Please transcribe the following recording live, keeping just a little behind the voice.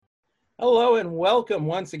Hello and welcome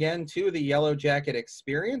once again to the Yellow Jacket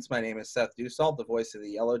Experience. My name is Seth Dussault, the voice of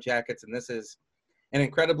the Yellow Jackets, and this is an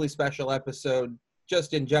incredibly special episode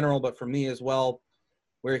just in general, but for me as well.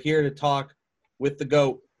 We're here to talk with the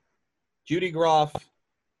GOAT, Judy Groff,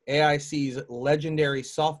 AIC's legendary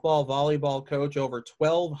softball volleyball coach, over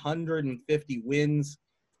 1,250 wins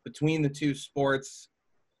between the two sports,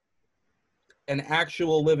 an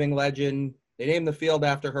actual living legend. They named the field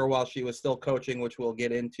after her while she was still coaching, which we'll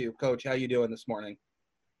get into. Coach, how you doing this morning?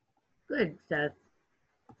 Good, Seth.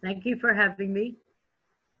 Thank you for having me.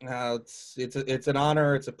 It's an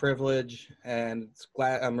honor, it's a privilege, and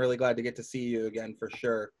I'm really glad to get to see you again for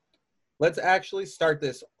sure. Let's actually start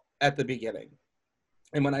this at the beginning.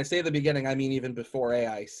 And when I say the beginning, I mean even before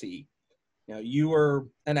AIC. You were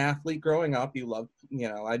an athlete growing up. You loved,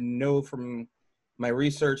 I know from my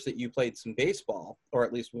research that you played some baseball, or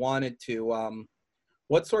at least wanted to.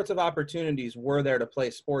 What sorts of opportunities were there to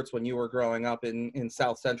play sports when you were growing up in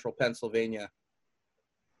South Central Pennsylvania?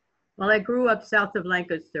 Well, I grew up south of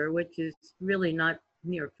Lancaster, which is really not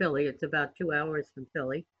near Philly. It's about 2 hours from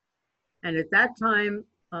Philly. And at that time,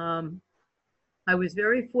 I was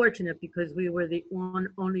very fortunate because we were the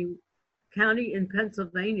only county in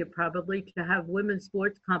Pennsylvania probably to have women's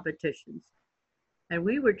sports competitions. And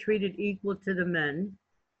we were treated equal to the men.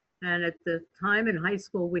 And at the time in high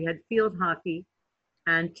school, we had field hockey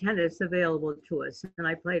and tennis available to us. And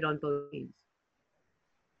I played on both teams.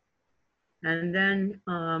 And then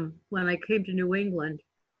when I came to New England,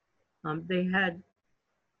 they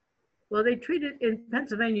treated, in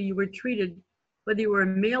Pennsylvania, you were treated, whether you were a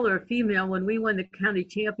male or a female. When we won the county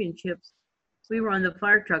championships, we were on the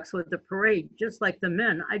fire trucks with the parade, just like the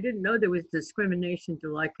men. I didn't know there was discrimination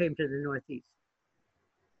till I came to the Northeast.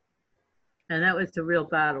 And that was the real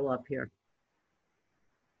battle up here.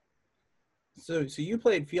 So you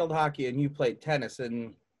played field hockey and you played tennis,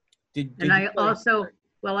 and I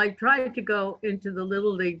tried to go into the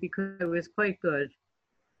Little League because it was quite good.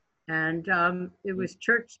 And it was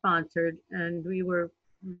church sponsored, and we were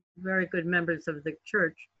very good members of the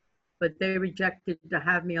church, but they rejected to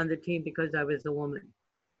have me on the team because I was a woman.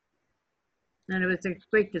 And it was a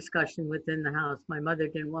great discussion within the house. My mother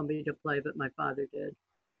didn't want me to play, but my father did.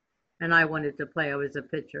 And I wanted to play. I was a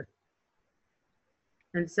pitcher.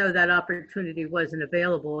 And so that opportunity wasn't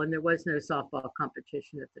available, and there was no softball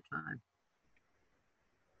competition at the time.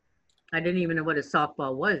 I didn't even know what a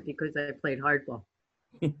softball was because I played hardball.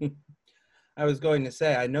 I was going to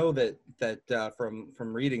say, I know that from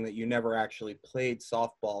reading that you never actually played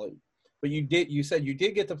softball, but you said you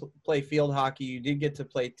did get to play field hockey. You did get to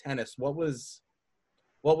play tennis. What was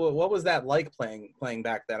that like playing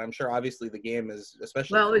back then? I'm sure obviously the game is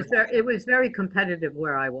especially. Well, it was very competitive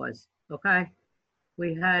where I was. Okay.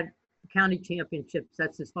 We had county championships.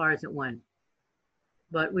 That's as far as it went.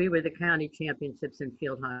 But we were the county championships in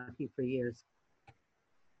field hockey for years.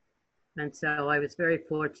 And so I was very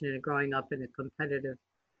fortunate growing up in a competitive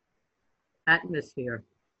atmosphere,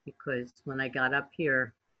 because when I got up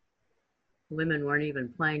here, women weren't even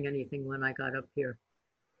playing anything when I got up here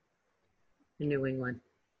in New England.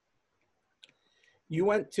 You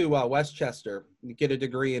went to Westchester to get a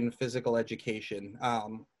degree in physical education.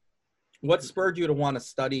 What spurred you to want to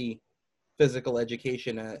study physical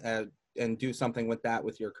education and do something with that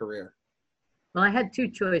with your career? Well, I had two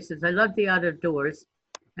choices. I loved the out of doors.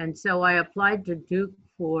 And so I applied to Duke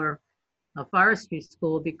for a forestry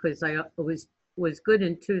school because I was good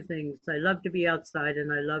in two things. I loved to be outside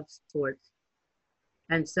and I loved sports.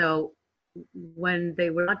 And so when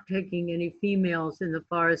they were not taking any females in the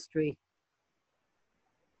forestry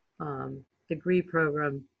degree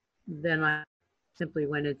program, then I simply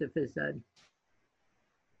went into phys ed.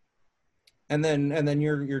 And then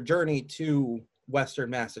your journey to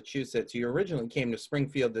Western Massachusetts. You originally came to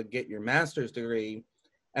Springfield to get your master's degree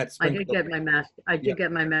at Springfield. I did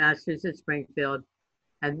get my master's at Springfield,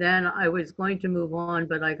 and then I was going to move on,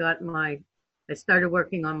 but I started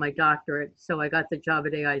working on my doctorate, so I got the job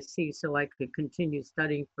at AIC so I could continue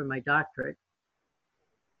studying for my doctorate.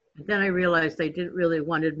 And then I realized I didn't really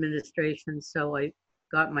want administration, so I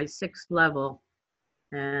got my 6th level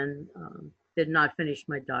and did not finish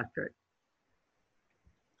my doctorate.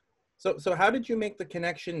 So how did you make the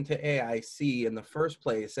connection to AIC in the first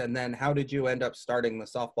place? And then how did you end up starting the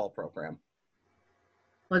softball program?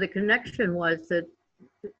 Well, the connection was that,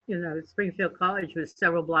 Springfield College was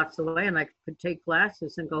several blocks away and I could take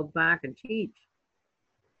classes and go back and teach.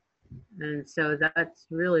 And so that's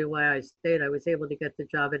really why I stayed. I was able to get the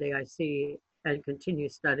job at AIC and continue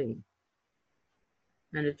studying.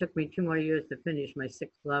 And it took me 2 more years to finish my 6th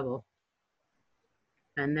level.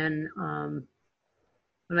 And then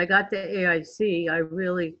when I got to AIC, I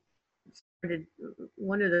really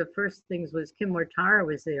one of the first things was Kim Mortara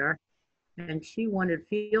was there, and she wanted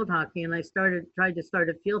field hockey, and I tried to start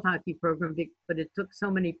a field hockey program, but it took so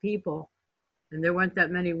many people, and there weren't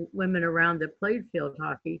that many women around that played field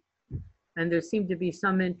hockey, and there seemed to be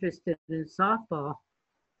some interest in softball,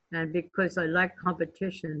 and because I liked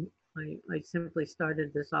competition, I simply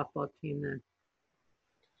started the softball team then.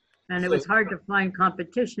 And it So, was hard to find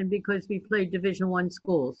competition because we played Division I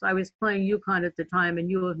schools. I was playing UConn at the time and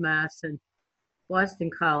U of Mass and Boston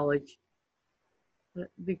College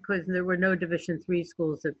because there were no Division III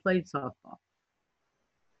schools that played softball.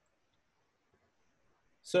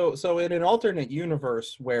 so in an alternate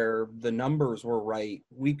universe where the numbers were right,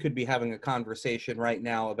 we could be having a conversation right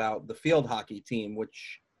now about the field hockey team,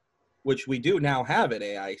 which we do now have at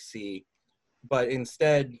AIC, but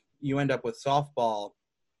instead you end up with softball.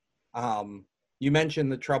 You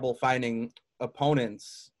mentioned the trouble finding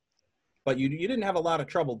opponents, but you didn't have a lot of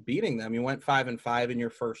trouble beating them. You went 5-5 in your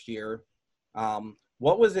first year.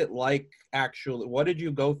 What was it like actually? What did you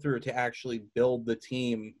go through to actually build the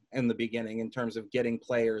team in the beginning in terms of getting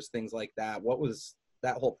players, things like that? What was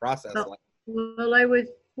that whole process like? Well, I was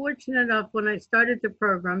fortunate enough when I started the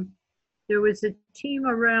program, there was a team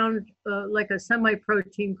around, like a semi-pro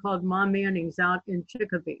team called Mom Manning's out in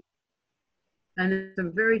Chicopee. And there's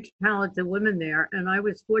some very talented women there. And I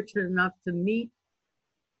was fortunate enough to meet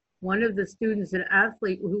one of the students, an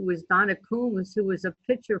athlete who was Donna Coombs, who was a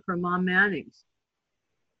pitcher for Mom Manning's.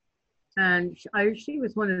 And she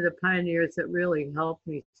was one of the pioneers that really helped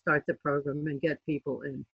me start the program and get people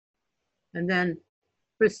in. And then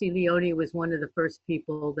Chrissy Leone was one of the first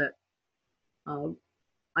people that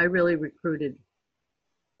I really recruited.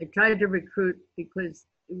 I tried to recruit because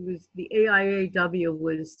it was the AIAW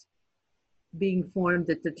was being formed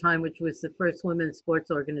at the time, which was the first women's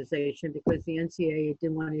sports organization, because the NCAA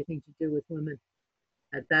didn't want anything to do with women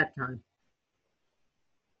at that time.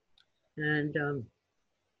 And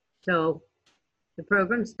so the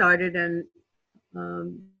program started, and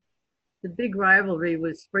the big rivalry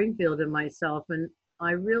was Springfield and myself. And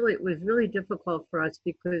it was really difficult for us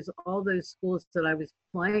because all those schools that I was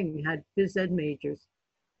playing had phys ed majors.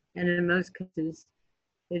 And in most cases,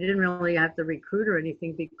 they didn't really have to recruit or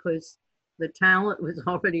anything because the talent was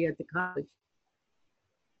already at the college.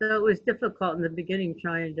 So it was difficult in the beginning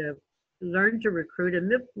trying to learn to recruit.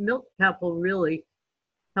 And Milt Capel really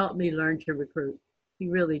helped me learn to recruit. He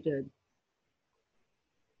really did.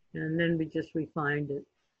 And then we just refined it.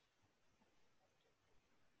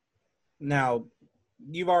 Now,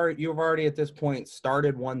 you've already at this point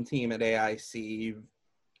started one team at AIC.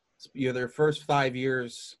 You're their first 5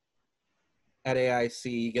 years at AIC,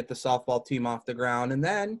 you get the softball team off the ground, and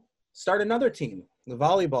then start another team, the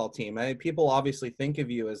volleyball team. People obviously think of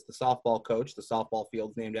you as the softball coach. The softball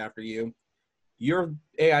field's named after you. You're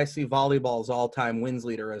AIC volleyball's all-time wins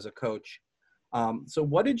leader as a coach. So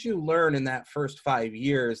what did you learn in that first 5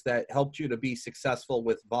 years that helped you to be successful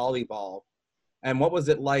with volleyball? And what was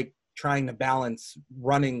it like trying to balance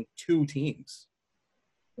running two teams?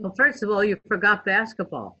 Well, first of all, you forgot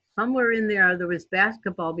basketball. Somewhere in there was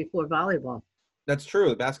basketball before volleyball. That's true.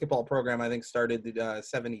 The basketball program, I think, started in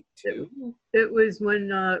 72. It was when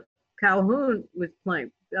Calhoun was playing.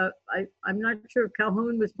 I'm not sure if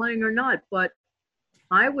Calhoun was playing or not, but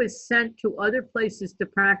I was sent to other places to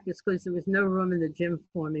practice because there was no room in the gym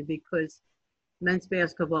for me because men's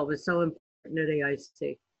basketball was so important at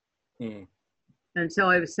AIC. And so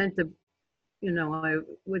I was sent to,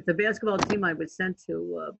 with the basketball team, I was sent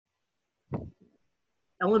to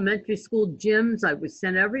elementary school gyms. I was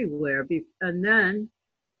sent everywhere. And then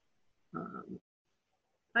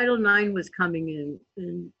Title IX was coming in,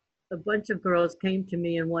 and a bunch of girls came to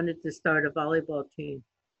me and wanted to start a volleyball team.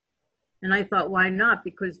 And I thought, why not?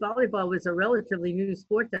 Because volleyball was a relatively new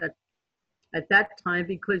sport at that time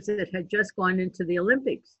because it had just gone into the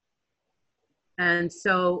Olympics. And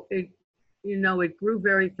so it grew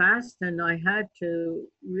very fast, and I had to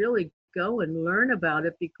really go and learn about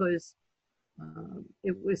it because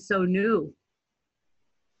it was so new.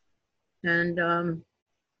 And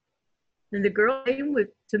the girl came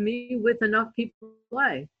to me with enough people to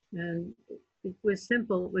play. And it was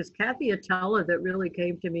simple. It was Kathy Atella that really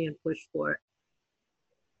came to me and pushed for it.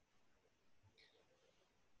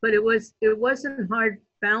 But it wasn't hard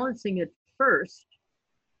balancing it first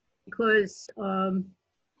because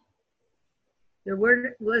there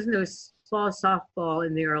was no fall softball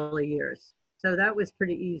in the early years. So that was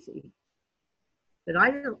pretty easy. But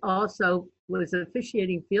I also was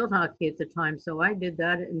officiating field hockey at the time, so I did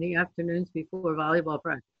that in the afternoons before volleyball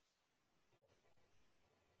practice.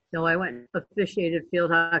 So I went and officiated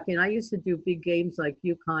field hockey, and I used to do big games like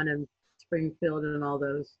UConn and Springfield and all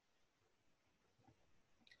those.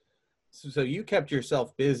 So you kept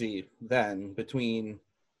yourself busy then between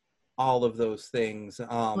all of those things.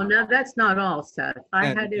 Well, no, that's not all, Seth. I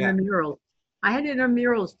And had yeah, intramurals. I had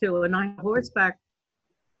intramurals too, and I had a horseback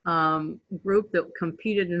group that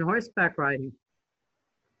competed in horseback riding.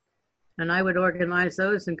 And I would organize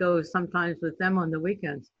those and go sometimes with them on the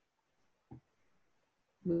weekends.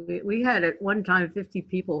 We had at one time 50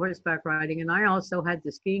 people horseback riding, and I also had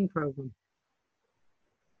the skiing program.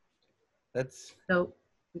 that's So,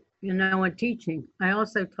 and teaching. I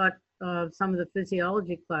also taught some of the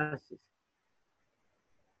physiology classes.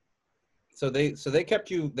 so they kept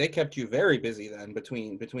you very busy then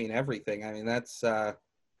between everything. I mean, that's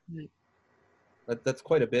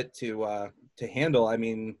quite a bit to handle. I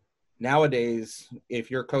mean, nowadays, if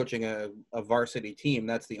you're coaching a varsity team,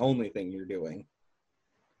 that's the only thing you're doing.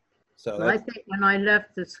 So Well, I that's think when I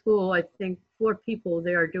left the school, I think 4 people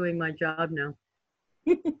there are doing my job now.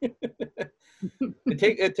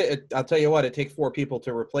 I'll tell you what, it takes 4 people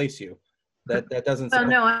to replace you. That doesn't Well, sound.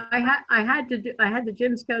 no, I had the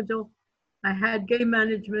gym schedule, I had game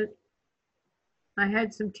management, I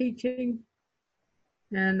had some teaching,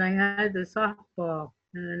 and I had the softball.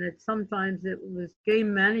 And sometimes it was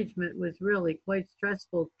game management was really quite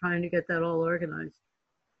stressful trying to get that all organized.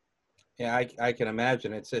 Yeah, I can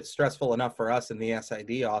imagine. It's stressful enough for us in the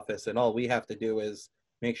SID office, and all we have to do is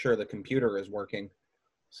make sure the computer is working.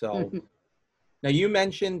 So now you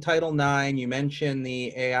mentioned Title IX, you mentioned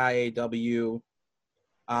the AIAW.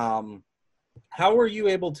 Um, how were you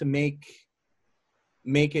able to make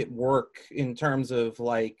it work in terms of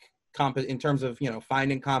like in terms of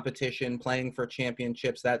finding competition, playing for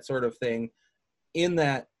championships, that sort of thing, in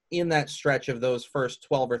that stretch of those first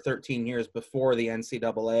 12 or 13 years before the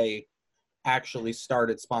NCAA actually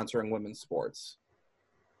started sponsoring women's sports?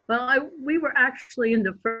 Well, we were actually in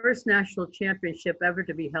the first national championship ever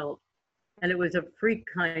to be held, and it was a free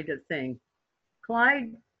kind of thing.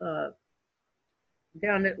 Clyde,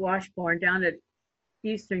 down at Washburn, down at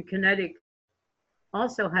Eastern Connecticut,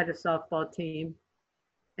 also had a softball team,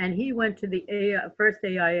 and he went to the first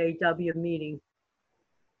AIAW meeting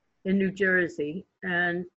in New Jersey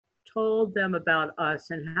and told them about us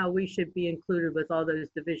and how we should be included with all those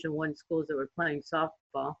Division I schools that were playing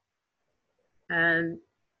softball. And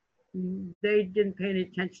they didn't pay any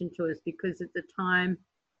attention to us because at the time,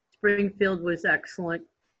 Springfield was excellent,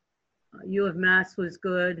 U of Mass was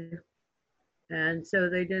good, and so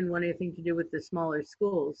they didn't want anything to do with the smaller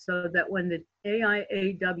schools. So that when the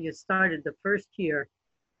AIAW started the first year,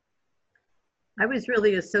 I was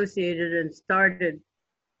really associated and started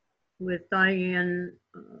with Diane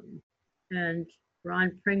and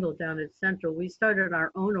Ron Pringle down at Central. We started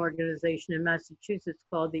our own organization in Massachusetts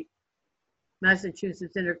called the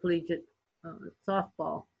Massachusetts Intercollegiate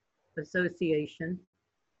Softball Association.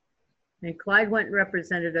 And Clyde went and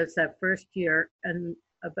represented us that first year. And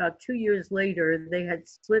about 2 years later, they had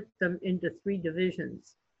split them into 3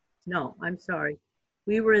 divisions. No, I'm sorry.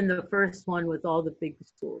 We were in the first one with all the big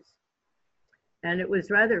schools. And it was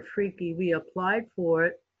rather freaky. We applied for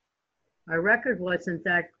it. Our record wasn't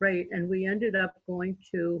that great. And we ended up going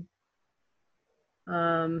to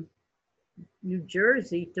New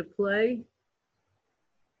Jersey to play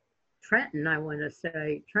Trenton, I want to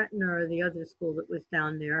say. Trenton or the other school that was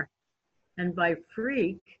down there. And by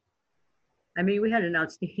freak, I mean, we had an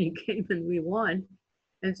outstanding game and we won.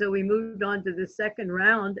 And so we moved on to the second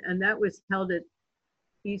round, and that was held at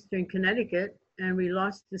Eastern Connecticut, and we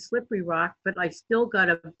lost to Slippery Rock, but I still got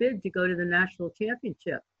a bid to go to the national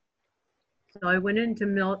championship. So I went into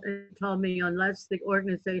Milt and told me unless the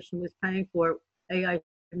organization was paying for it, AI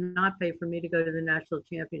did not pay for me to go to the national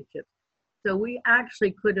championship. So we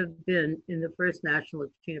actually could have been in the first national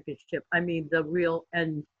championship. I mean, the real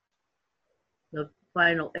end, the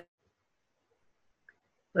final.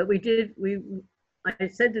 But I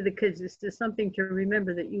said to the kids, this is something to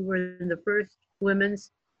remember that you were in the first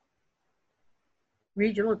women's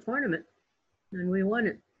regional tournament and we won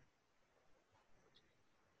it.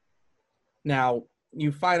 Now,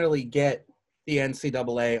 you finally get the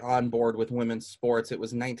NCAA on board with women's sports. It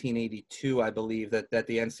was 1982, I believe, that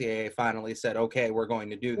the NCAA finally said, okay, we're going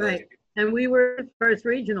to do this. Right. And we were the first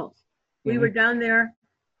regionals. We were down there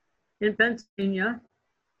in Pennsylvania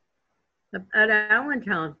at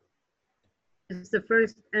Allentown. It's the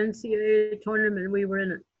first NCAA tournament we were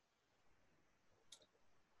in it.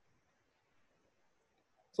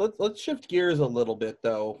 So let's shift gears a little bit,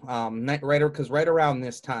 though, because right around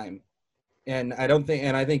this time, and I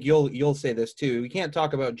think you'll say this too. We can't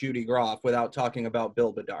talk about Judy Groff without talking about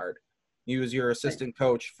Bill Bedard. He was your assistant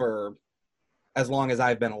coach for as long as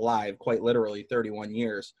I've been alive, quite literally 31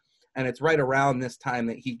 years. And it's right around this time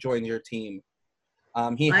that he joined your team.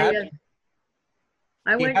 He I had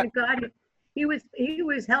I he went had and got him. He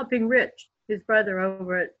was helping Rich, his brother,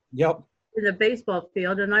 over at yep. the baseball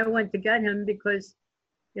field, and I went to get him because,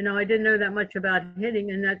 I didn't know that much about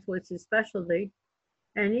hitting, and that's what's his specialty.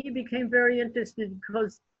 And he became very interested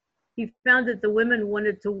because he found that the women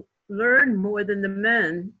wanted to learn more than the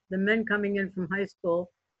men. The men coming in from high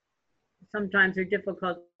school sometimes are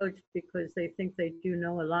difficult to coach because they think they do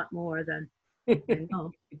know a lot more than they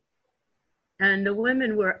know. And the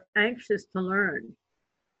women were anxious to learn.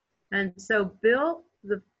 And so Bill,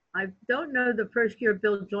 I don't know the first year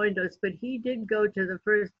Bill joined us, but he did go to the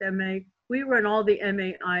first MA. We were in all the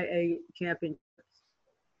MAIA championships.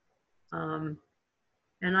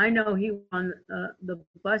 And I know he was on the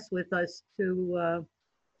bus with us to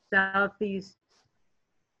Southeast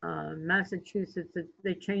Massachusetts.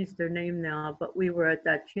 They changed their name now, but we were at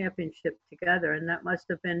that championship together, and that must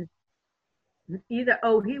have been he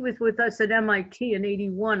was with us at MIT in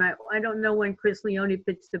 '81. I don't know when Chris Leone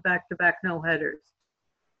pitched the back-to-back no hitters,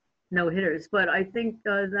 but I think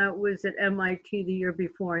that was at MIT the year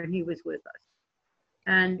before, and he was with us.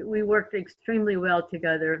 And we worked extremely well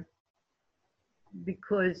together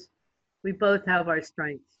because we both have our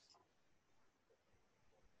strengths.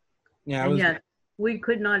 Yeah, And yes, we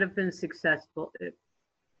could not have been successful if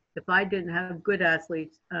I didn't have good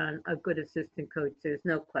athletes and a good assistant coach. There's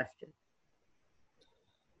no question.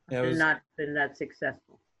 And not been that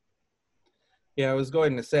successful. Yeah, I was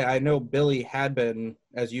going to say, I know Billy had been,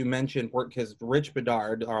 as you mentioned, because Rich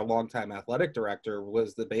Bedard, our longtime athletic director,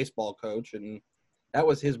 was the baseball coach, and that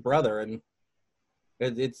was his brother. And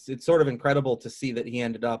it's sort of incredible to see that he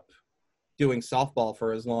ended up doing softball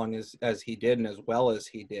for as long as he did and as well as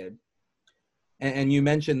he did. And you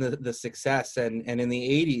mentioned the success, and in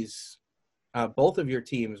the 80s, both of your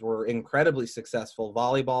teams were incredibly successful.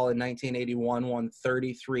 Volleyball in 1981 won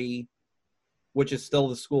 33, which is still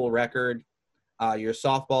the school record. Your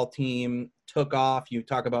softball team took off. You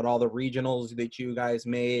talk about all the regionals that you guys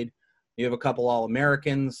made. You have a couple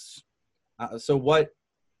All-Americans. So what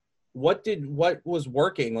was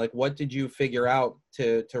working? Like, what did you figure out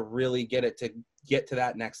to really get to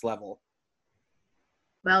that next level?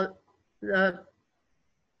 Well,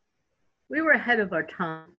 we were ahead of our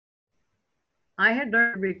time. I had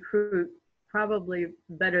learned to recruit probably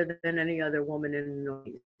better than any other woman in the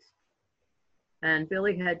Northeast. And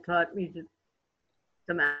Billy had taught me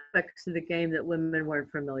some aspects of the game that women weren't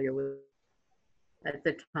familiar with at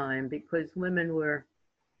the time, because women were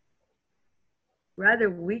rather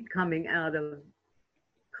weak coming out of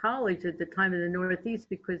college at the time in the Northeast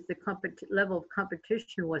because the level of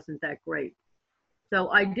competition wasn't that great. So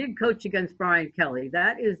I did coach against Brian Kelly.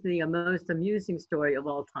 That is the most amusing story of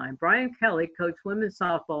all time. Brian Kelly coached women's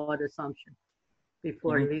softball at Assumption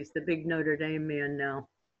before. Mm-hmm. He's the big Notre Dame man now.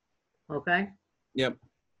 Okay? Yep.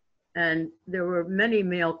 And there were many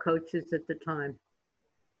male coaches at the time.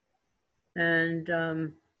 And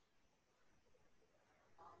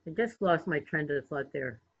I just lost my train of thought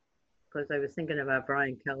there because I was thinking about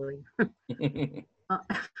Brian Kelly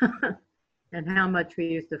and how much we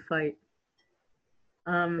used to fight.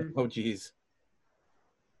 Oh, geez.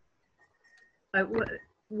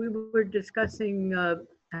 We were discussing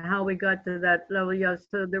how we got to that level. Yeah,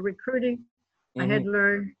 so the recruiting, mm-hmm.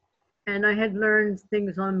 I had learned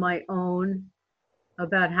things on my own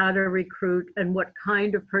about how to recruit and what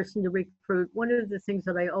kind of person to recruit. One of the things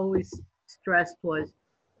that I always stressed was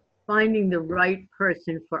finding the right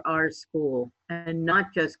person for our school and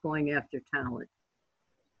not just going after talent,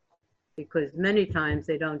 because many times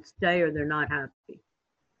they don't stay or they're not happy.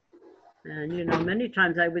 And, many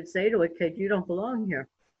times I would say to a kid, you don't belong here,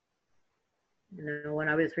 when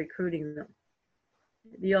I was recruiting them.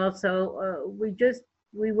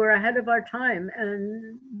 We were ahead of our time,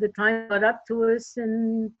 and the time got up to us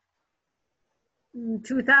in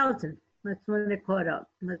 2000. That's when it caught up.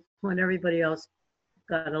 That's when everybody else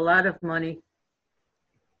got a lot of money,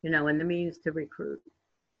 and the means to recruit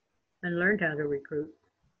and learned how to recruit.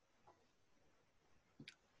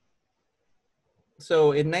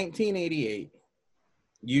 So in 1988,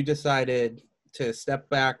 you decided to step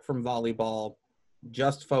back from volleyball,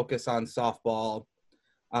 just focus on softball.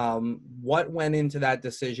 What went into that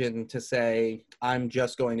decision to say, I'm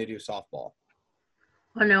just going to do softball?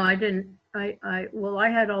 Oh, no, I didn't. I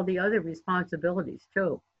had all the other responsibilities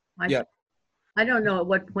too. I don't know at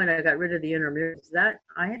what point I got rid of the intramurals.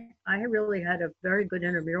 I really had a very good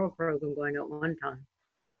intramural program going at one time.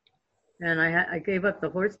 And I gave up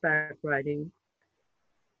the horseback riding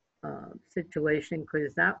situation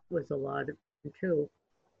because that was a lot of fun too.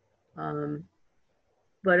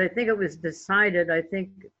 But I think it was decided, I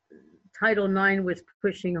think Title IX was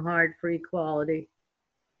pushing hard for equality.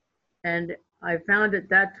 And I found at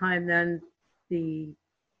that time then you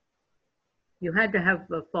had to have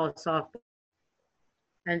a fall softball.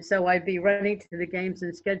 And so I'd be running to the games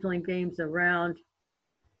and scheduling games around.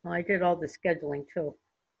 Well, I did all the scheduling too.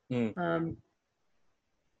 Mm.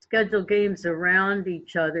 Schedule games around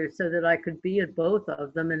each other so that I could be at both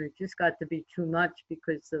of them. And it just got to be too much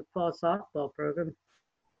because the fall softball program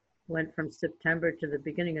went from September to the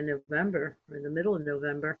beginning of November, or the middle of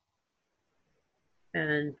November.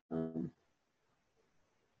 And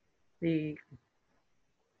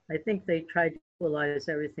I think they tried to equalize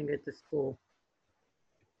everything at the school.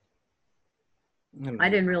 I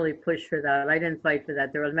didn't really push for that. I didn't fight for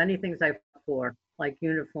that. There were many things I fought for, like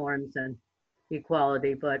uniforms and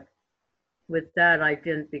equality, but with that I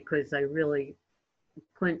didn't, because I really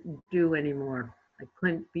couldn't do anymore. I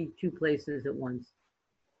couldn't be two places at once.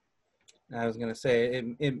 I was going to say,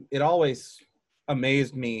 it always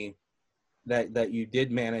amazed me that you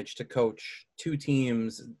did manage to coach two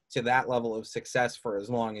teams to that level of success for as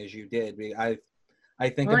long as you did. I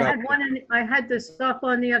think Well, about I had the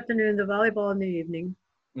softball in the afternoon, the volleyball in the evening.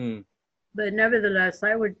 Mm. But nevertheless,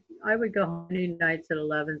 I would go home many nights at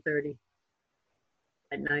 11:30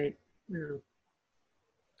 at night. You know.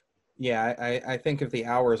 Yeah, I think of the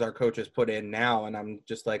hours our coaches put in now, and I'm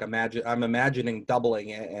just like I'm imagining doubling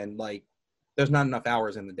it, and like there's not enough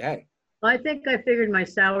hours in the day. I think I figured my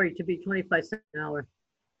salary to be 25 cents an hour.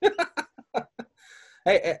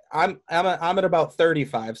 Hey, I'm at about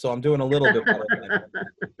 35, so I'm doing a little bit better than that.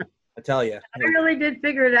 I tell you. I really did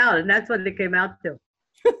figure it out, and that's what it came out to.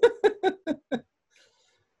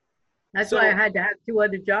 That's why I had to have two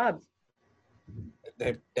other jobs.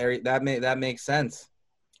 That makes sense.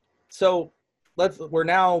 So we're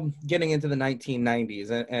now getting into the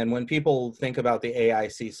 1990s, and when people think about the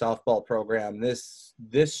AIC softball program, this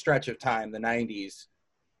stretch of time, the 90s,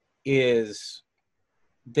 is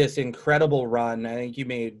this incredible run. I think you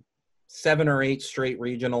made 7 or 8 straight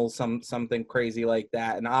regionals, something crazy like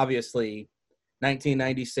that. And obviously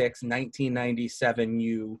 1996, 1997,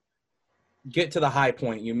 you get to the high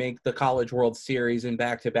point. You make the College World Series in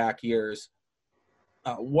back-to-back years.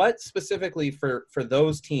 What specifically for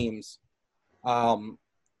those teams,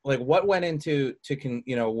 like what went into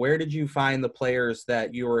where did you find the players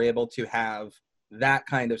that you were able to have that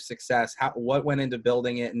kind of success? What went into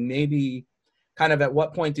building it? And maybe kind of at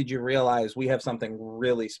what point did you realize we have something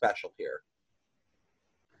really special here?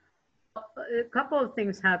 A couple of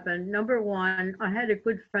things happened. Number one, I had a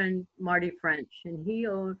good friend, Marty French, and he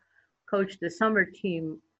coached the summer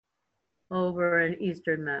team over in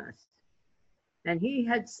Eastern Mass. And he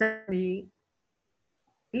had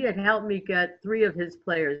helped me get 3 of his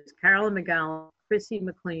players, Carolyn McGowan, Chrissy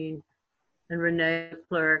McLean, and Renee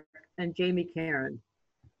Clerk, and Jamie Karen.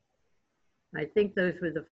 I think those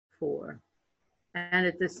were the 4. And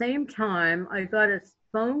at the same time, I got a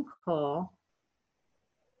phone call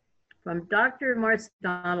from Dr. Marcy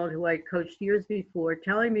Donald, who I coached years before,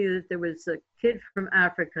 telling me that there was a kid from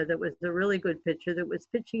Africa that was a really good pitcher that was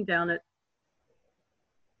pitching down at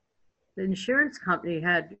the insurance company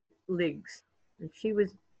had leagues, and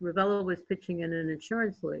Ravella was pitching in an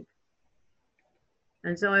insurance league.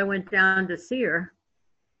 And so I went down to see her,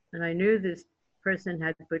 and I knew this person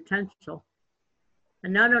had potential.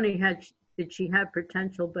 And not only did she have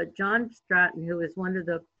potential, but John Stratton, who is one of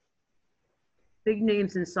the big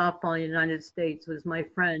names in softball in the United States, was my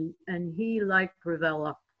friend, and he liked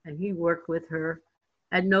Ravella, and he worked with her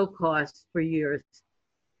at no cost for years.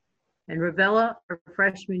 And Ravella, her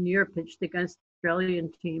freshman year, pitched against the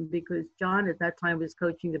Australian team because John at that time was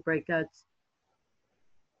coaching the Breakouts.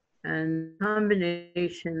 And the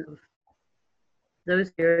combination of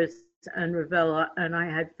those years and Ravella, and I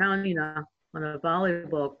had found Nina on a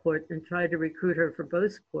volleyball court and tried to recruit her for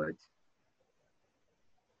both sports.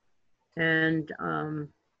 And there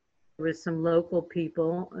was some local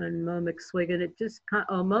people, and Mo McSwiggan.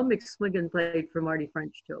 Mo McSwiggan played for Marty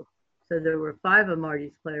French too. So there were 5 of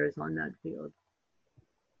Marty's players on that field.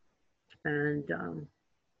 And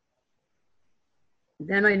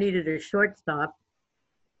then I needed a shortstop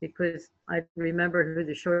because I remember who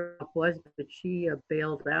the shortstop was, but she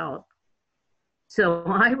bailed out. So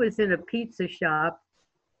I was in a pizza shop.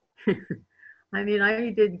 I mean, I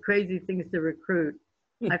did crazy things to recruit.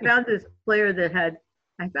 I found this player,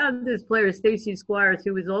 Stacy Squires,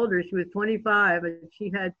 who was older. She was 25, and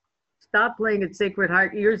she had stopped playing at Sacred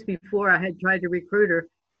Heart years before I had tried to recruit her.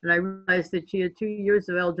 And I realized that she had 2 years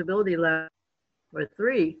of eligibility left, or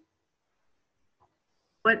 3.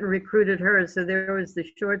 Went and recruited her, so there was the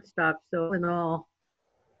shortstop. So in all,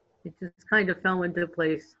 it just kind of fell into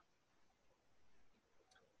place.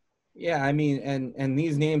 Yeah, I mean, and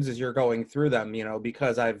these names as you're going through them, you know,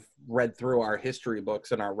 because I've read through our history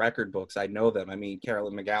books and our record books, I know them. I mean,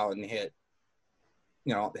 Carolyn McGowan hit,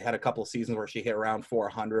 you know, had a couple seasons where she hit around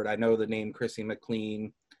 400. I know the name Chrissy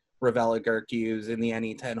McLean, Ravella Gerke in the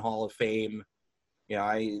NE10 Hall of Fame. You know,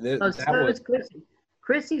 Oh, that so was, is Chrissy.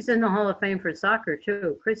 Chrissy's in the Hall of Fame for soccer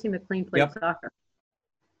too. Chrissy McLean played yep, soccer.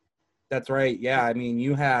 that's right. Yeah, I mean,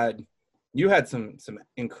 you had some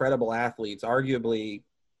incredible athletes. Arguably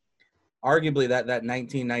that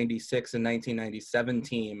 1996 and 1997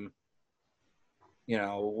 team, you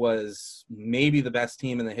know, was maybe the best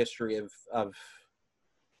team in the history of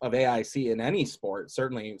AIC in any sport.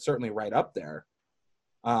 Certainly right up there.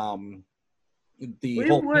 Um, the We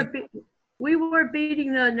whole were be- we were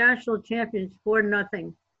beating the national champions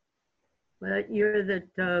 4-0. That year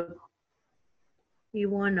that he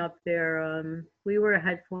won up there, we were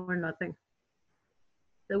ahead 4-0.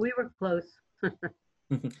 So we were close.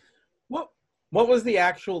 what what was the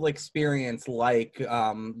actual experience like,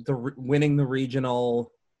 winning the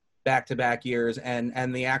regional back-to-back years,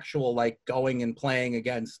 and the actual like going and playing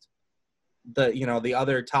against the, you know, the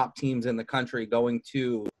other top teams in the country, going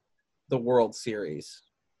to the World Series?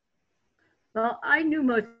 Well, I knew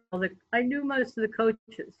most of the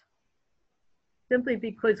coaches simply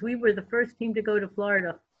because we were the first team to go to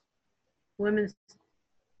Florida, women's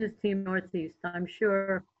team Northeast. I'm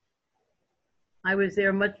sure I was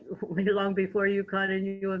there much long before UConn and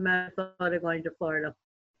you and Matt thought of going to Florida.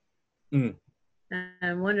 Mm.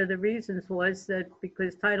 And one of the reasons was that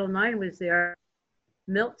because Title IX was there,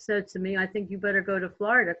 Milt said to me, I think you better go to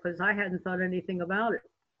Florida, because I hadn't thought anything about it.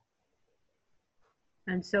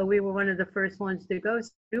 And so we were one of the first ones to go. So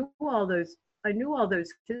I knew all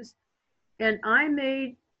those coaches. And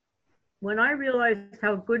when I realized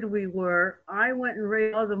how good we were, I went and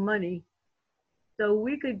raised all the money so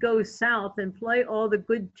we could go south and play all the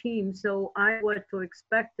good teams. So I knew what to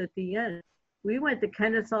expect at the end. We went to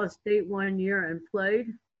Kennesaw State one year and played.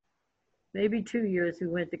 Maybe 2 years we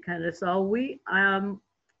went to Kennesaw.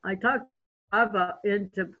 I talked Ava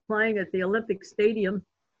into playing at the Olympic Stadium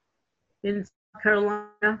in South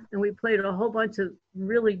Carolina, and we played a whole bunch of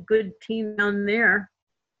really good teams down there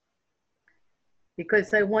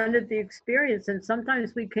because I wanted the experience. And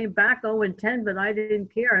sometimes we came back 0-10, but I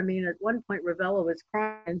didn't care. I mean, at one point, Ravella was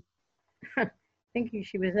crying, thinking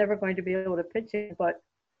she was never going to be able to pitch it, but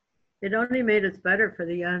it only made us better for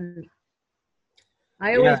the end.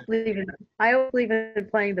 I always believe in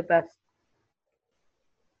playing the best.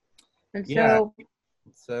 And Yeah.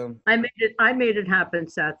 so I made it happen,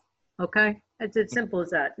 Seth. Okay? It's as simple as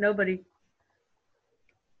that. Nobody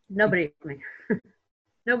nobody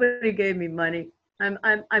gave me money.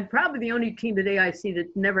 I'm probably the only team at AIC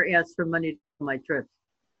that never asked for money for my trips.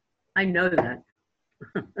 I know that.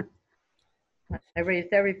 I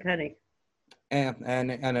raised every penny.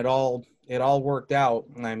 And it all worked out.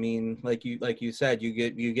 I mean, like you said,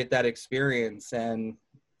 you get that experience, and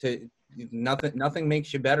nothing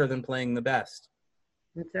makes you better than playing the best.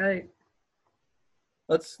 That's right.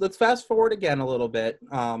 Let's fast forward again a little bit.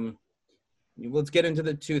 Let's get into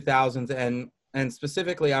the 2000s, and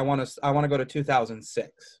specifically, I want to go to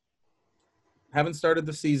 2006. Haven't started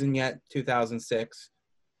the season yet. 2006.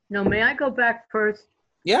 No, may I go back first?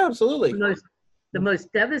 Yeah, absolutely. The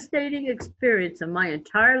most devastating experience of my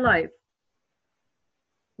entire life,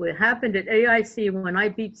 what happened at AIC when I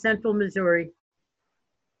beat Central Missouri,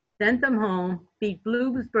 sent them home, beat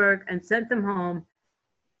Bloomsburg and sent them home.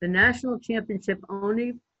 The national championship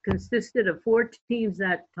only consisted of 4 teams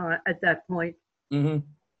at that point. Mm-hmm.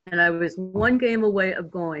 And I was 1 game away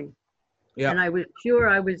of going. Yeah. And I was sure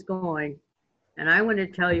I was going. And I want to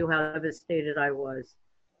tell you how devastated I was.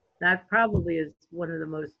 That probably is one of the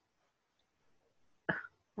most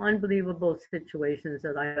unbelievable situations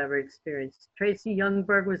that I've ever experienced. Tracy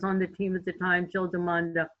Youngberg was on the team at the time, Jill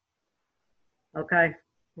DeMonda. Okay.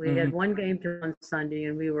 We had 1 game on Sunday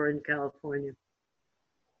and we were in California.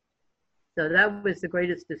 So that was the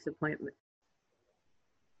greatest disappointment.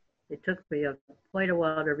 It took me quite a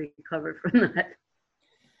while to recover from that.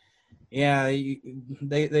 Yeah,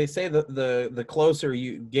 they say the closer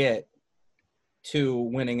you get to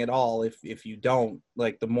winning it all, if you don't,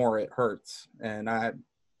 like, the more it hurts. And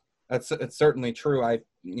it's certainly true. I've,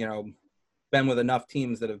 you know, been with enough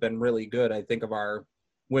teams that have been really good. I think of our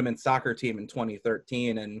women's soccer team in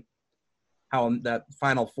 2013 and how that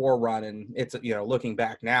Final Four run, and it's, you know, looking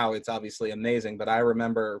back now, it's obviously amazing. But I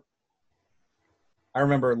remember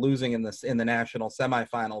losing in the national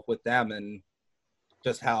semifinal with them, and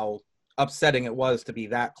just how upsetting it was to be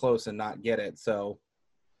that close and not get it. So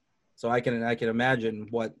I can imagine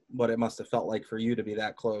what it must have felt like for you to be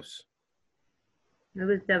that close. It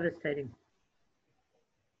was devastating.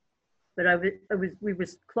 But we were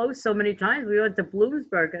close so many times. We went to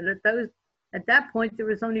Bloomsburg, and at that point there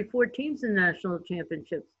was only 4 teams in national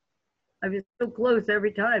championships. I was so close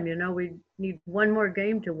every time. We need one more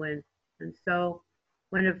game to win, and so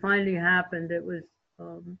when it finally happened, it was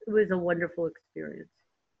a wonderful experience.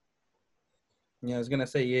 Yeah, I was gonna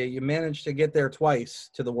say you managed to get there twice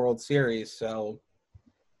to the World Series, so.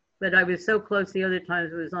 But I was so close the other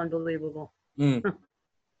times; it was unbelievable. Yeah.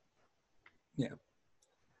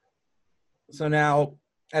 So now,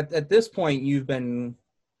 at this point, you've been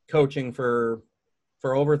coaching for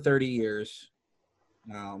over 30 years.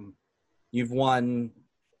 You've won,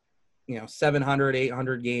 700,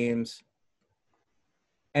 800 games.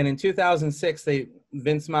 And in 2006,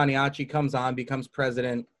 Vince Maniaci comes on, becomes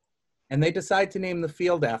president, and they decide to name the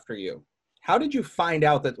field after you. How did you find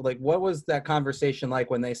out that, what was that conversation like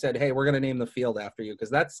when they said, hey, we're going to name the field after you? Because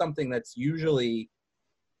that's something that's usually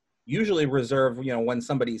reserved, when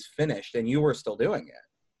somebody's finished, and you were still doing it.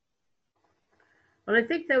 Well, I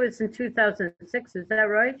think that was in 2006. Is that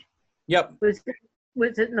right? Yep. Was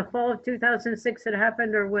it in the fall of 2006 it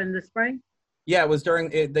happened, or when, the spring? Yeah, it was during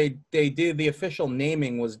it. They did the official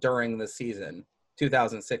naming was during the season,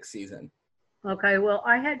 2006 season. Okay, well,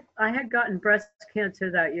 I had gotten breast cancer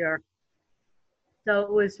that year, so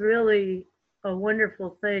it was really a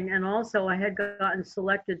wonderful thing. And also, I had gotten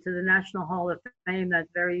selected to the National Hall of Fame that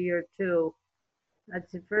very year too.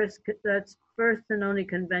 That's first and only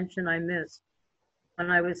convention I missed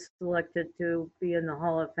when I was selected to be in the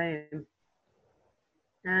Hall of Fame.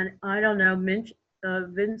 And I don't know,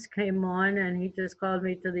 Vince came on and he just called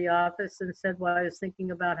me to the office and said, well, I was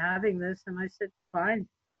thinking about having this. And I said, fine,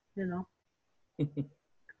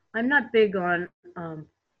 I'm not big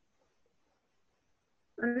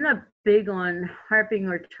on harping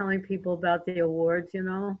or telling people about the awards,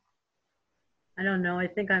 I don't know. I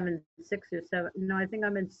think I'm in 6 or 7. No, I think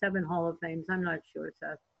I'm in 7 Hall of Fames. I'm not sure,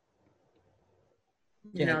 Seth.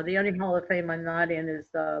 Yeah. The only Hall of Fame I'm not in is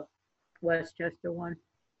the Westchester one.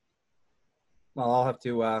 Well, I'll have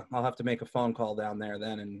to make a phone call down there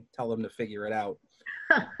then and tell them to figure it out.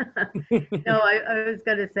 No, I was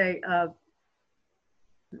going to say,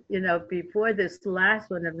 before this last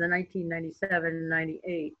one of the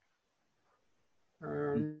 1997-98,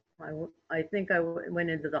 I think I went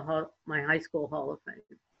into my high school Hall of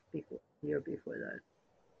Fame year before that.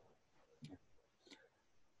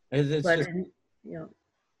 Yeah.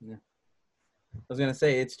 I was gonna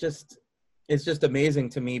say it's just amazing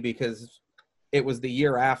to me because it was the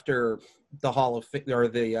year after the Hall of or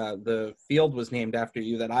the field was named after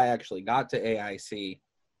you that I actually got to AIC,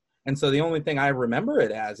 and so the only thing I remember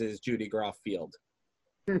it as is Judy Groff Field,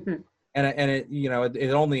 and it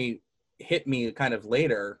it only hit me kind of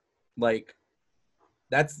later, like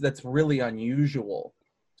that's really unusual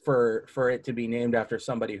for it to be named after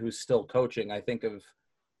somebody who's still coaching. I think of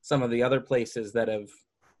some of the other places that have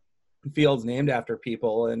fields named after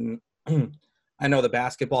people, and I know the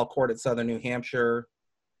basketball court at Southern New Hampshire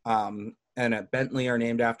and at Bentley are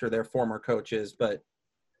named after their former coaches, but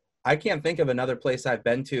I can't think of another place I've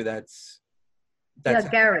been to that's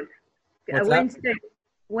Gary. What's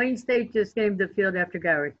Wayne State just named the field after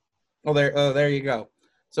Gary. There you go.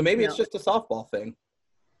 So maybe it's just a softball thing.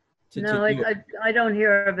 I don't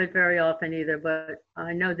hear of it very often either, but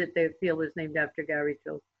I know that the field was named after Gary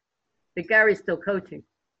too. But Gary's still coaching.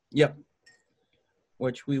 Yep.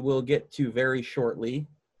 Which we will get to very shortly.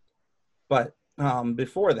 But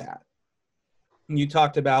before that, you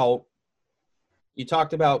talked about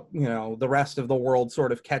the rest of the world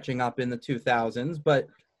sort of catching up in the 2000s, but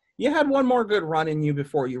you had one more good run in you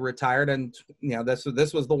before you retired, and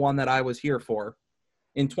this was the one that I was here for.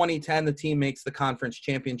 In 2010, the team makes the conference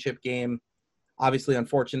championship game. Obviously,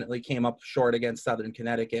 unfortunately, came up short against Southern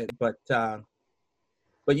Connecticut, but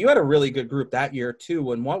you had a really good group that year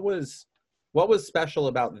too. And what was special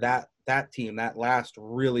about that team, that last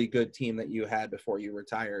really good team that you had before you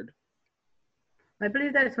retired? I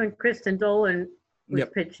believe that's when Kristen Dolan was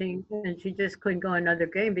pitching, and she just couldn't go another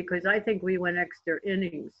game because I think we went extra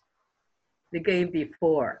innings the game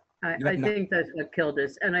before. I think that's what killed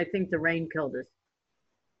us, and I think the rain killed us.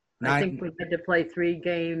 I think we had to play 3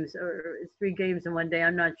 games in one day.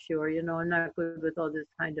 I'm not sure. I'm not good with all this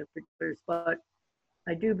kind of particulars, but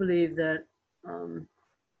I do believe that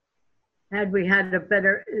had we had a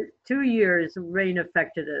better 2 years, rain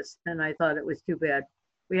affected us, and I thought it was too bad.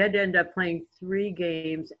 We had to end up playing 3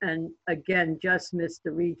 games and again just missed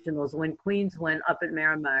the regionals. When Queens went up at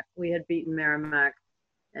Merrimack, we had beaten Merrimack,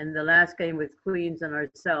 and the last game with Queens and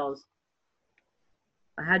ourselves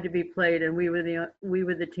had to be played, and we were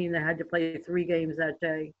the team that had to play 3 games that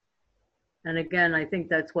day. And again, I think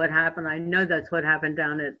that's what happened. I know that's what happened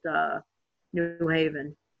down at New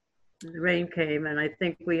Haven. The rain came, and I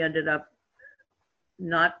think we ended up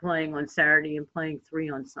not playing on Saturday and playing 3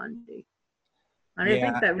 on Sunday. And I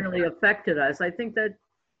think Yeah, that really affected us. I think that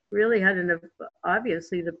really had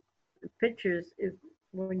obviously the pitchers, if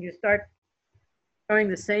when you start throwing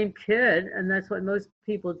the same kid, and that's what most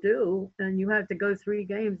people do, and you have to go 3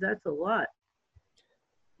 games, that's a lot.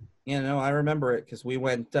 I remember it because we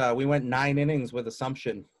went 9 innings with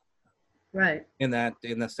Assumption Right. in the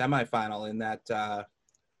semifinal in that.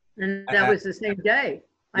 And that was the same day.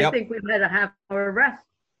 I Yep. think we had a half-hour rest.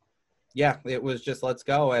 Yeah, it was just let's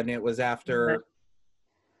go, and it was after. Right.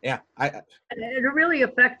 Yeah, It really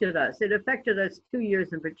affected us. It affected us 2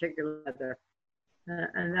 years in particular,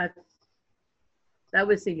 and that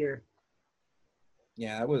was the year.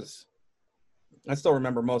 Yeah, it was. I still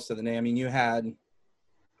remember most of the name. I mean,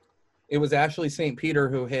 it was Ashley St. Peter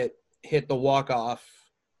who hit the walk-off,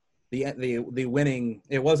 the winning.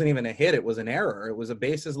 It wasn't even a hit, it was an error. It was a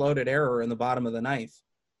bases loaded error in the bottom of the ninth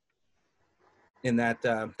in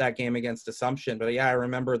that game against Assumption. But yeah, I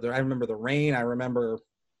remember the rain. I remember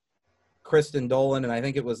Kristen Dolan, and I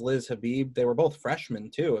think it was Liz Habib. They were both freshmen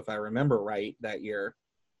too, if I remember right, that year.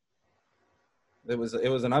 It was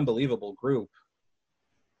an unbelievable group.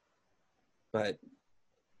 But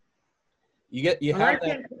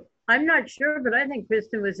I'm not sure, but I think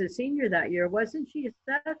Kristen was a senior that year, wasn't she,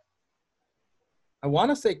 Seth? I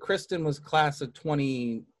want to say Kristen was class of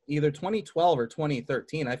either 2012 or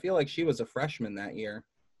 2013. I feel like she was a freshman that year.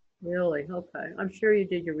 Really? Okay. I'm sure you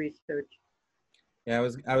did your research. Yeah,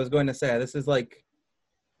 I was going to say, this is like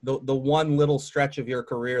the one little stretch of your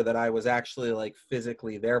career that I was actually like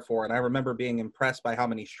physically there for. And I remember being impressed by how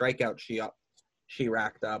many strikeouts she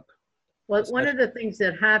racked up. Well, one of the things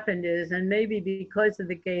that happened is, and maybe because of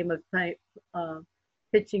the game of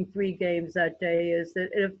pitching 3 games that day, is that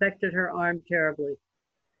it affected her arm terribly.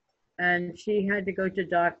 And she had to go to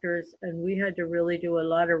doctors, and we had to really do a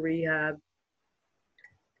lot of rehab.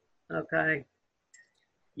 Okay.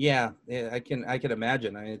 Yeah, I can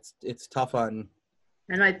imagine. I mean, it's tough on.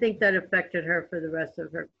 And I think that affected her for the rest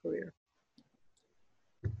of her career.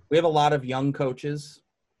 We have a lot of young coaches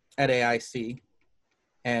at AIC.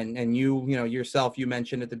 And you yourself, you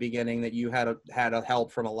mentioned at the beginning that you had a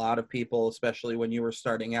help from a lot of people, especially when you were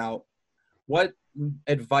starting out. What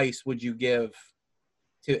advice would you give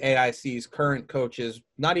to AIC's current coaches,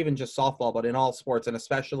 not even just softball, but in all sports, and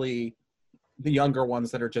especially the younger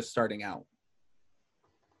ones that are just starting out?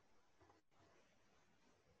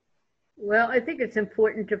 Well, I think it's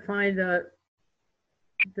important to find the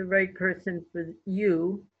right person for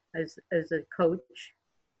you as a coach,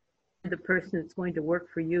 the person that's going to work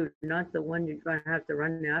for you, not the one you're going to have to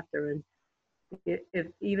run after. And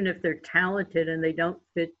even if they're talented and they don't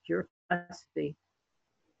fit your philosophy,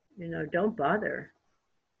 don't bother.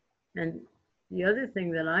 And the other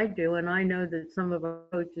thing that I do, and I know that some of our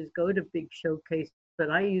coaches go to big showcases, but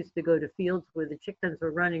I used to go to fields where the chickens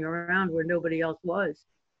were running around where nobody else was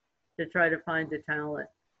to try to find the talent.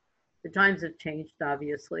 The times have changed,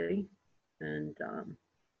 obviously. And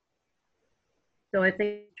so I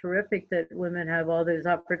think it's terrific that women have all those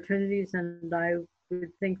opportunities, and I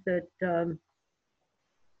would think that that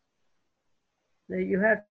you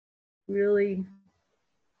have to really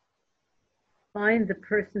find the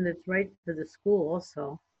person that's right for the school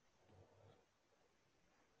also.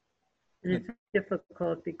 And it's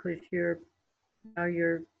difficult because you're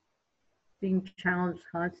being challenged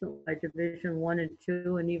constantly by Division 1 and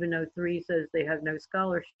 2, and even though 3 says they have no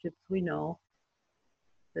scholarships, we know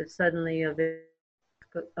that suddenly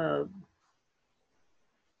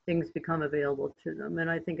things become available to them. And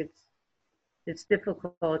I think it's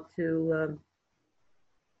difficult to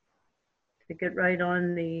get right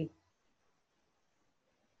on the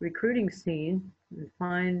recruiting scene and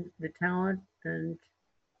find the talent. And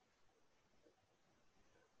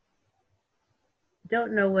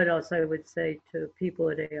don't know what else I would say to people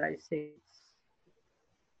at AIC.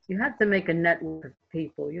 You have to make a network of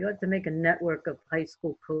people. You have to make a network of high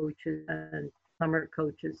school coaches and summer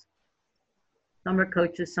coaches. Summer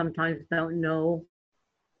coaches sometimes don't know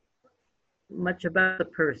much about the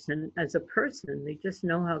person as a person. They just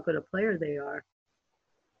know how good a player they are.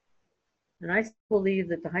 And I believe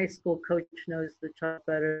that the high school coach knows the child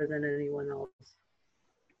better than anyone else.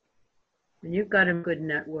 And you've got a good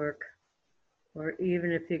network. Or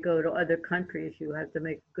even if you go to other countries, you have to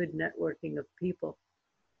make good networking of people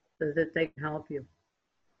so that they can help you.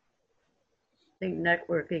 I think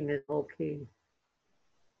networking is all key.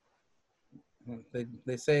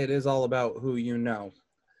 They say it is all about who you know.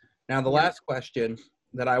 Now, the last question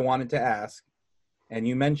that I wanted to ask And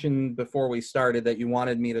you mentioned before we started that you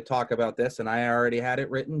wanted me to talk about this, and I already had it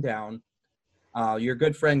written down. Your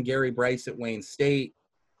good friend Gary Bryce at Wayne State,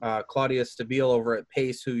 Claudia Stabile over at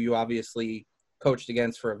Pace, who you obviously coached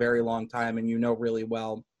against for a very long time and you know really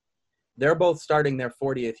well. They're both starting their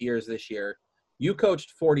 40th years this year. You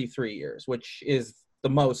coached 43 years, which is the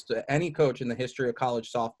most any coach in the history of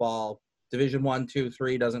college softball, Division 1, 2,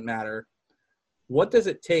 3, doesn't matter. What does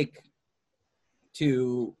it take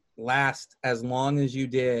to last as long as you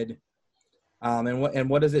did? And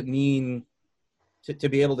what does it mean to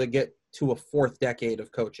be able to get to a fourth decade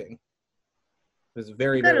of coaching? It was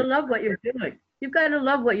very, You've got to very. love what you're doing. You've got to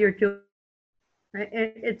love what you're doing.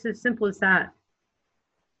 It's as simple as that.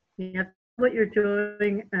 You have to love what you're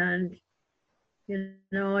doing, and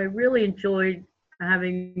I really enjoyed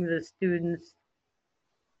having the students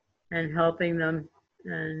and helping them,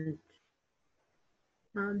 and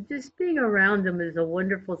just being around them is a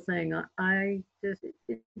wonderful thing.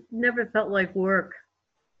 It never felt like work.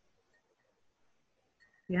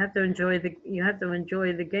 You have to enjoy the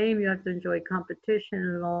game. You have to enjoy competition,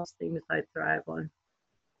 and all those things I thrive on.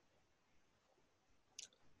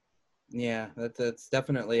 Yeah, that's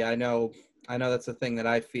definitely, I know that's the thing that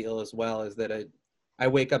I feel as well, is that I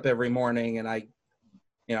wake up every morning and I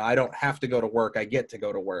don't have to go to work. I get to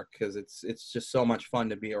go to work because it's just so much fun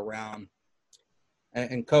to be around.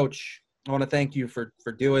 And Coach, I want to thank you for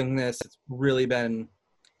doing this. It's really been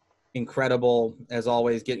incredible as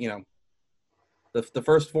always. The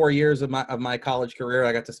first 4 years of my college career,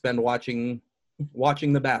 I got to spend watching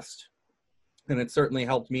the best, and it certainly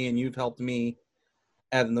helped me, and you've helped me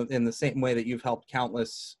in the same way that you've helped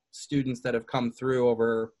countless students that have come through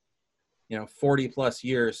over 40 plus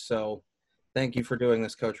years. So thank you for doing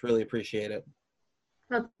this, Coach. Really appreciate it.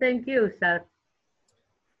 Well, thank you, Seth.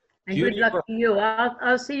 And Judy, good luck to you.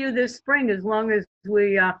 I'll see you this spring, as long as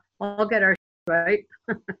we all get our right.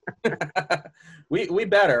 we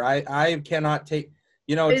better. I cannot take.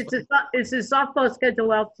 Is the softball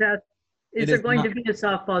schedule out, Seth? Is there going to be a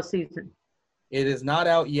softball season? It is not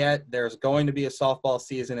out yet. There's going to be a softball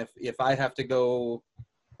season. If I have to go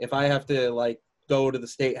to the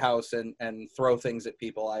state house and throw things at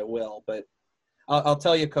people, I will. But I'll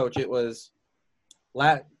tell you, Coach, it was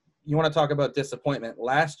you want to talk about disappointment.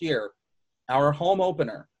 Last year, our home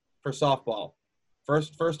opener for softball,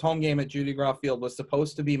 first home game at Judy Groff Field, was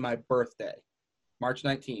supposed to be my birthday, March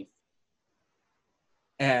 19th.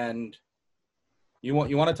 And you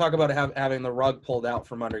want to talk about having the rug pulled out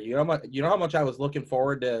from under you. You know how much I was looking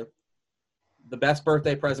forward to the best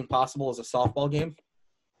birthday present possible as a softball game.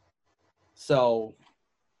 So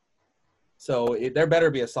there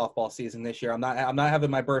better be a softball season this year. I'm not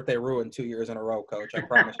having my birthday ruined 2 years in a row, Coach. I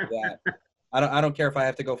promise you that. I don't care if I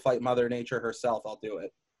have to go fight Mother Nature herself. I'll do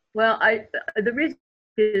it. Well, the reason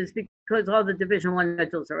is because all the Division I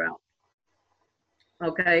schedules are out.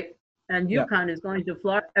 Okay, and UConn is going to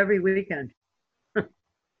Florida every weekend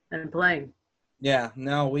and playing. Yeah,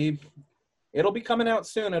 no, it'll be coming out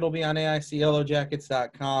soon. It'll be on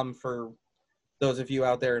AICYellowJackets.com for those of you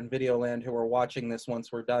out there in video land who are watching this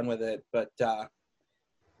once we're done with it. But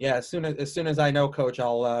yeah, as soon as I know, Coach,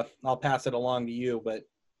 I'll pass it along to you. But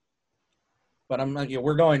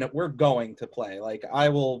we're going to play. Like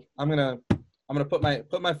I'm gonna put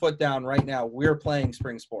my foot down right now. We're playing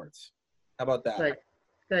spring sports. How about that?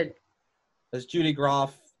 Good. As Judy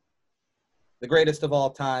Groff, the greatest of all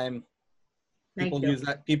time. People use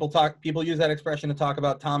that expression to talk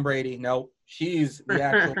about Tom Brady. No, she's the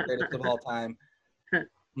actual greatest of all time.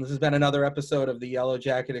 This has been another episode of the Yellow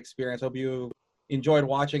Jacket Experience. Hope you enjoyed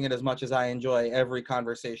watching it as much as I enjoy every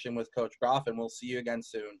conversation with Coach Groff, and we'll see you again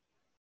soon.